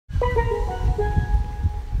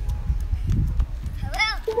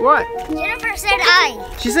What? Jennifer said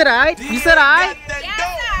I. She said I? You said I?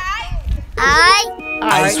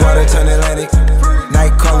 Ice water turn Atlantic. Night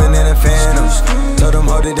calling in a phantom. Told them,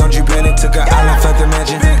 hold it, don't you panic. Took an island, left the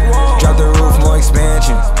mansion. Drop the roof, more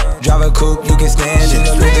expansion. Drive a coupe, you can stand it.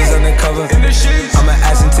 Bitches undercover. I'm an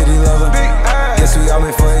ass and titty lover. Guess we all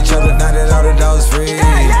meant for each other. Now that all the dogs free,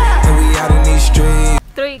 and we out in these streets.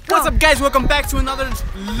 What's up, guys? Welcome back to another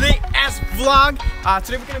late ass vlog.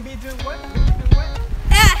 Today we're gonna be doing what?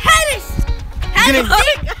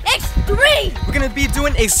 Extreme. We're gonna be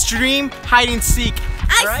doing extreme hide and seek.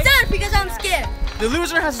 I stood because I'm scared. The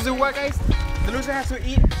loser has to do what, guys? The loser has to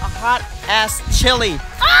eat a hot ass chili.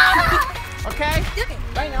 Okay?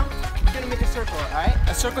 Right now, we're gonna make a circle, alright?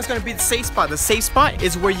 A circle is gonna be the safe spot. The safe spot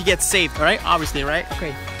is where you get saved, alright? Obviously, right?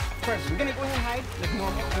 Okay. First, we're gonna go ahead and hide like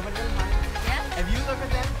normal. Everybody's gonna hide. Yeah. If you look at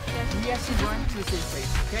them, you have to run to the safe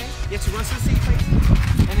place, okay? You have to run to the safe place,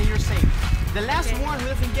 and then you're safe. The last one who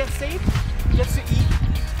doesn't get saved gets to eat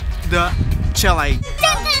the chili.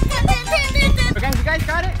 Okay, you guys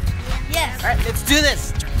got it? Yes. Alright, let's do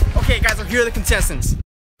this. Okay, guys, so here are the contestants.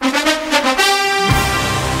 What's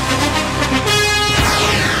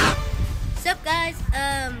up, guys?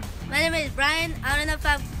 My name is Brian. I don't know if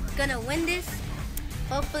I'm gonna win this.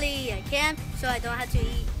 Hopefully I can, so I don't have to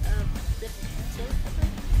eat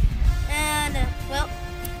and well,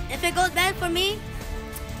 if it goes bad for me,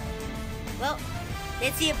 well,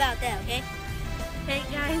 let's see about that, okay? Hey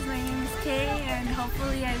guys, my name is Kay, and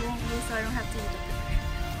hopefully I won't lose so I don't have to eat it.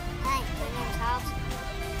 Hi, my name is Hobbs.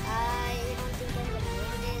 I don't think I'm gonna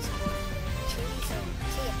win this or chili, so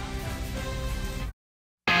see ya.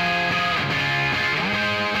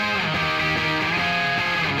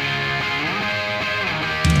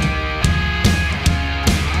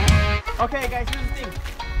 Okay, guys, here's the thing.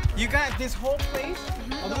 You got this whole place,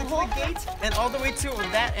 all the way to the gate, and all the way to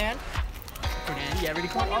that end. Yeah, ready?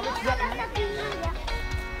 Come on, all the way to that end.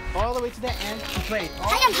 All the way to that end to play.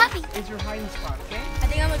 I am happy. Is your hiding spot, okay? I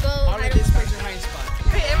think I'm gonna go. Alright, this place is your hiding spot.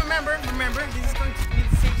 Okay, and remember, this is going to be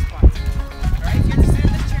the safe spot. Alright, you have to sit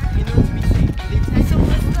in this chair in order to be safe. So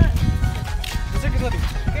what's that? The circus living.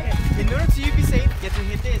 Okay. In order to be safe, you have to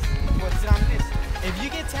hit this. Well, sit on this. If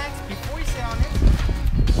you get tagged before you sit on it,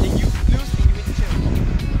 then you lose and you hit the chair.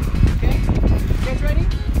 Okay? You guys ready?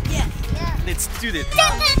 Yes. Yeah. Let's do this.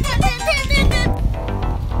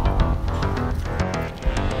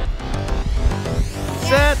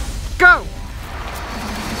 Set, go!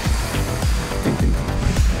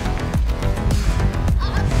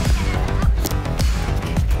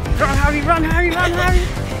 Run, Harry, run, Harry, run, Harry!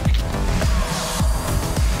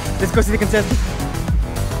 Let's go see the contestant.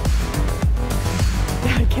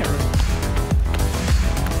 I can't run.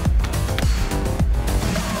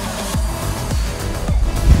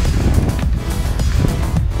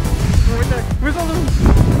 Right there. Where's all of them?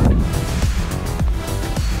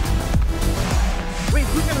 Wait,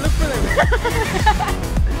 who's gonna look for them?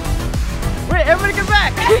 Wait, everybody get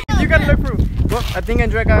back! You gotta look for them. Well, I think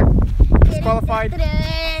Andrea got disqualified.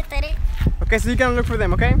 Okay, so you gotta look for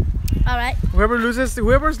them, okay? Alright. Whoever loses,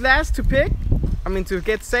 whoever's last to pick, to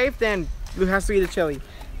get safe, then who has to eat a chili.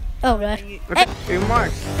 Alright. Okay, hey.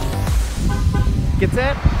 Mark. Get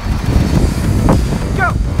set.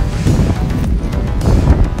 Go!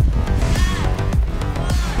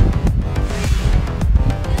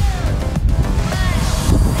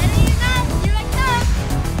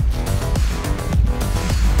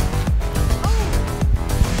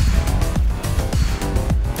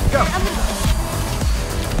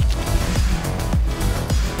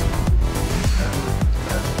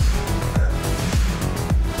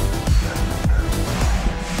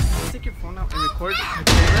 Record the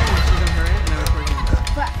camera when she's on her end and then record him.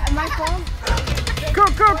 But my phone? Go,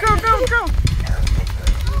 go, go, go, go!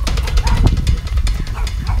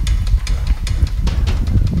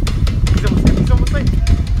 He's almost safe, he's almost safe.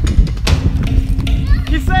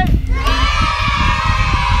 He's safe!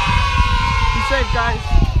 He's safe, guys.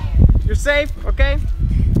 You're safe, okay?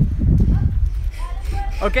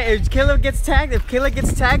 Okay, if Kayla gets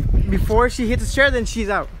tagged, before she hits the chair, then she's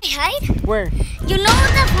out. Hide? Where? You know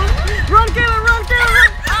what the phone? Run, Kayla, run, Kayla,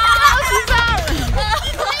 run! Oh, she's out!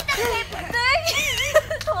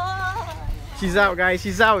 She's out, guys,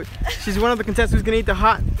 she's out. She's one of the contestants who's gonna eat the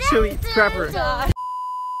hot chili pepper.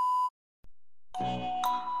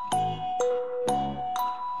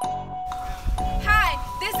 Hi,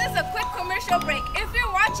 this is a quick commercial break. If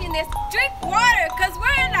you're watching this, drink water, because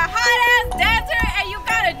we're in a hot-ass desert and you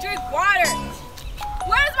gotta drink water.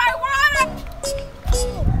 Where's my water?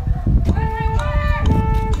 Where's my water?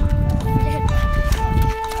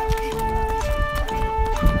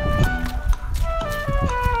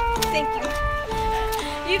 Thank you.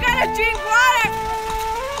 You gotta drink water.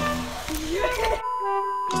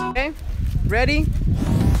 Okay, ready,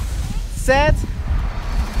 set,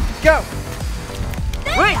 go.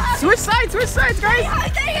 Wait, switch sides, guys.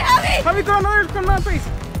 How we go another place?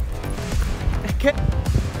 Okay.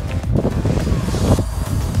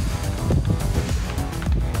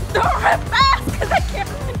 Don't run fast, because I can't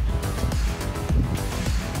run.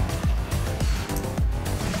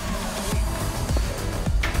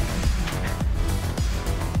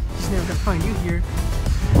 She's never gonna find you here.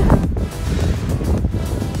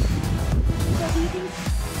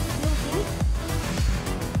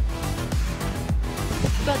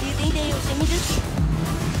 Bro, do you think they will see me this?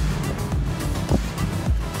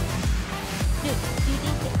 Dude, do you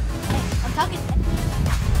think they... Hey, I'm talking.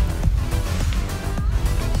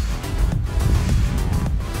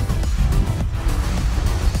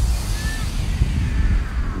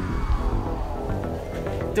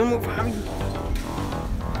 Don't move, Javi.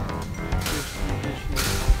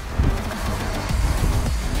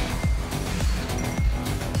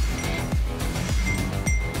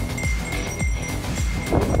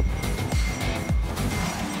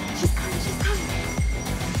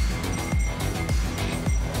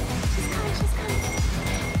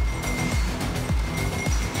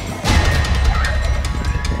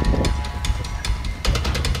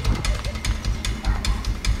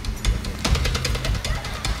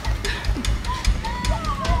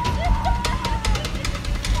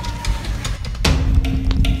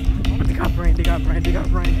 They got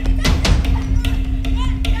Brian.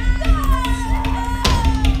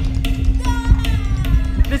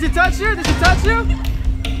 Did she touch you? Did she touch you?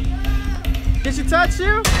 Did she touch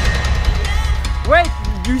you? Wait,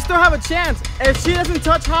 you still have a chance. If she doesn't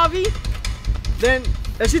touch Javi, then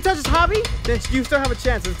if she touches Javi, then you still have a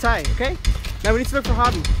chance. It's a tie, okay? Now we need to look for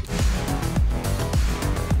Javi.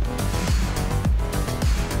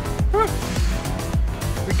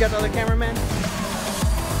 We got the other cameraman.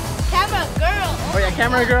 Camera girl. Oh yeah,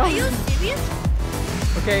 camera girl. Are you serious?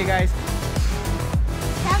 Okay, guys.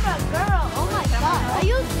 Camera girl. Oh my god. Are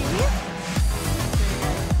you serious?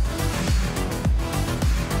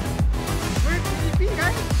 Where did you be,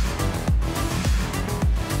 guys?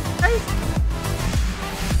 Guys.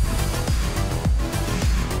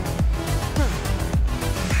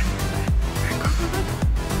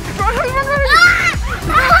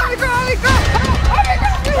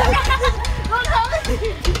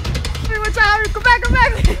 Come back, come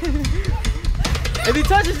back! If he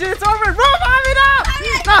touches you, it's over! Run, Javi, no!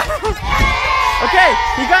 Okay,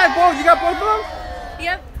 you got both. You got both of them?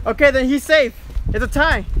 Yep. Okay, then he's safe. It's a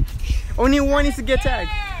tie. Only one needs to get tagged.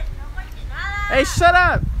 Hey, shut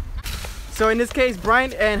up! So in this case,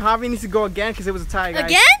 Brian and Javi needs to go again because it was a tie, guys.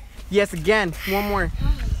 Again? Yes, again. One more.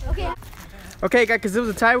 Okay. Okay, guys, because it was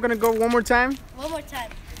a tie, we're gonna go one more time. One more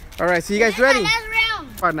time. All right, so you guys ready? Last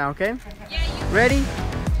round. Right now, okay? Ready,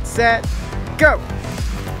 set, go.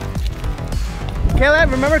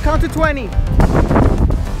 Caleb, remember count to 20. Oh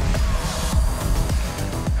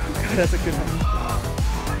God, that's a good one.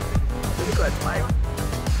 Let me go at 5.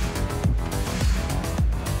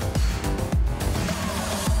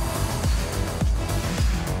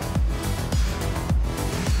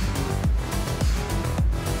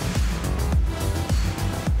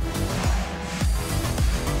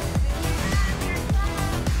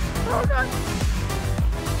 Oh God.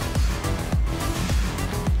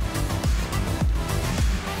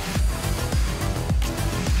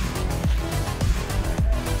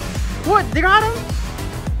 What? They got him?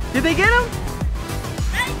 Did they get him?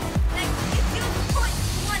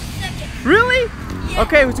 Really? Yeah.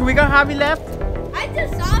 Okay, so we got Javi left. I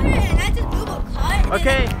just saw her and I just blew a cut.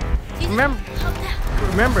 Okay.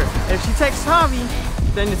 Remember, if she takes Javi,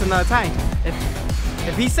 then it's another tie.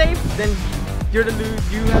 If he's safe, then you're the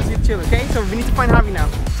lose. You have to chill. Okay. So we need to find Javi now.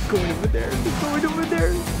 It's going over there. It's going over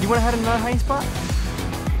there. You want to have another hiding spot?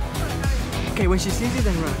 Okay. When she sees you,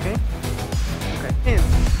 then run. Okay. Okay. Hint.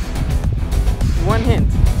 One hint.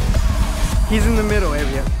 He's in the middle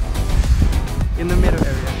area. In the middle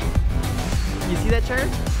area. You see that chair?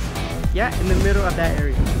 Yeah, in the middle of that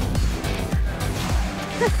area.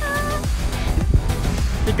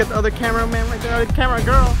 You got the other cameraman right there, the camera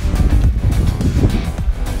girl.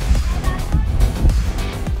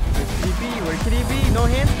 Where could he be? No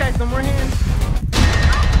hands, guys, no more hands.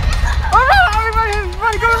 Oh,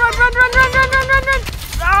 run, go, run.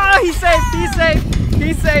 Oh, he's safe, he's safe,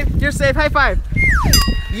 he's safe. You're safe, high five.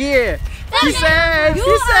 Yeah, he's safe, You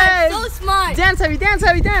he's are safe. so smart. Dance, Heavy, dance,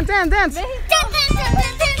 Heavy, dance.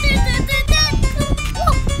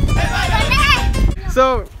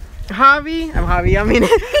 So, Javi's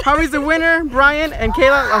the winner. Brian and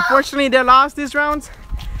Kayla, unfortunately, they lost this round.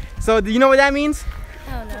 So do you know what that means?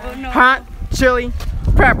 Oh no. Hot chili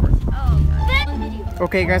pepper. Oh.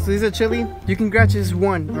 Okay guys, so this is a chili. You can grab just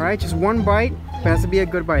one, alright? Just one bite, but it has to be a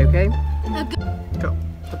good bite, okay? Go.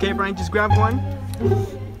 Okay, Brian, just grab one.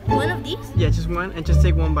 One of these? Yeah, just one, and just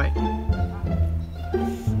take one bite.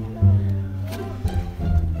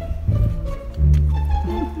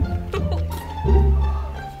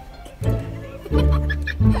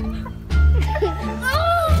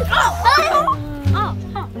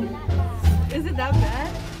 Is it that bad?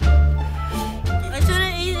 I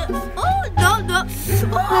shouldn't eat it. Oh, no.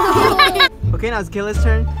 Okay, now it's Kayla's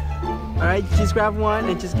turn. Alright, just grab one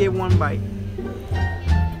and just get one bite.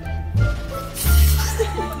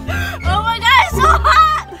 Oh my god, it's so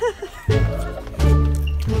hot!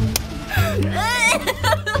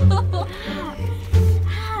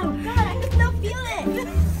 Oh god, I can still feel it.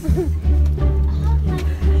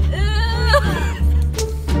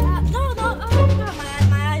 No, oh god,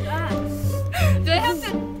 my eyes. Do I have to?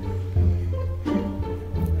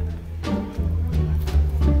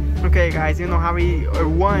 Okay guys, you know how he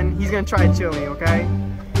won, he's gonna try chili, okay?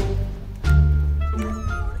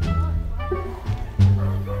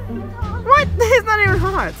 What? It's not even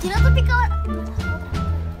hot. Tienes tu picador.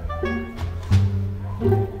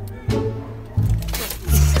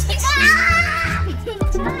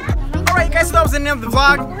 Alright guys, so that was the end of the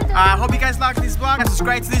vlog. I hope you guys liked this vlog and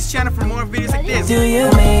subscribe to this channel for more videos like this. Do you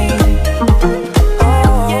mean